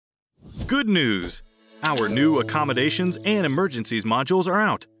Good news! Our new Accommodations and Emergencies modules are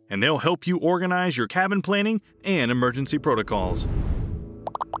out, and they'll help you organize your cabin planning and emergency protocols.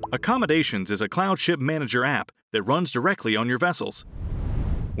 Accommodations is a cloud ship manager app that runs directly on your vessels.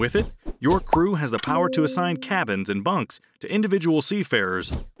 With it, your crew has the power to assign cabins and bunks to individual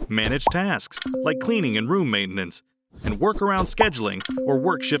seafarers, manage tasks like cleaning and room maintenance, and work around scheduling or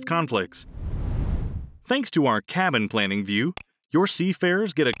work shift conflicts. Thanks to our cabin planning view, your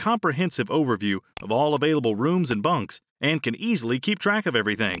seafarers get a comprehensive overview of all available rooms and bunks and can easily keep track of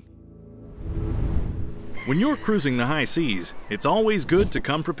everything. When you're cruising the high seas, it's always good to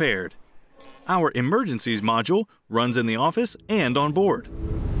come prepared. Our Emergencies module runs in the office and on board.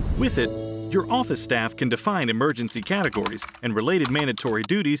 With it, your office staff can define emergency categories and related mandatory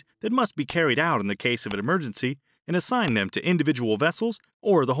duties that must be carried out in the case of an emergency and assign them to individual vessels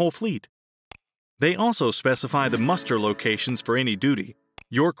or the whole fleet. They also specify the muster locations for any duty.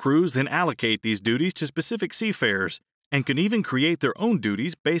 Your crews then allocate these duties to specific seafarers and can even create their own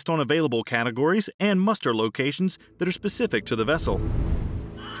duties based on available categories and muster locations that are specific to the vessel.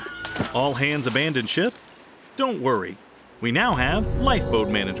 All hands abandon ship? Don't worry. We now have lifeboat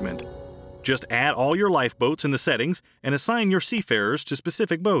management. Just add all your lifeboats in the settings and assign your seafarers to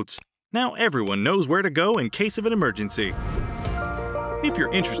specific boats. Now everyone knows where to go in case of an emergency. If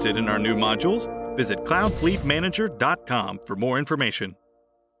you're interested in our new modules, visit cloudfleetmanager.com for more information.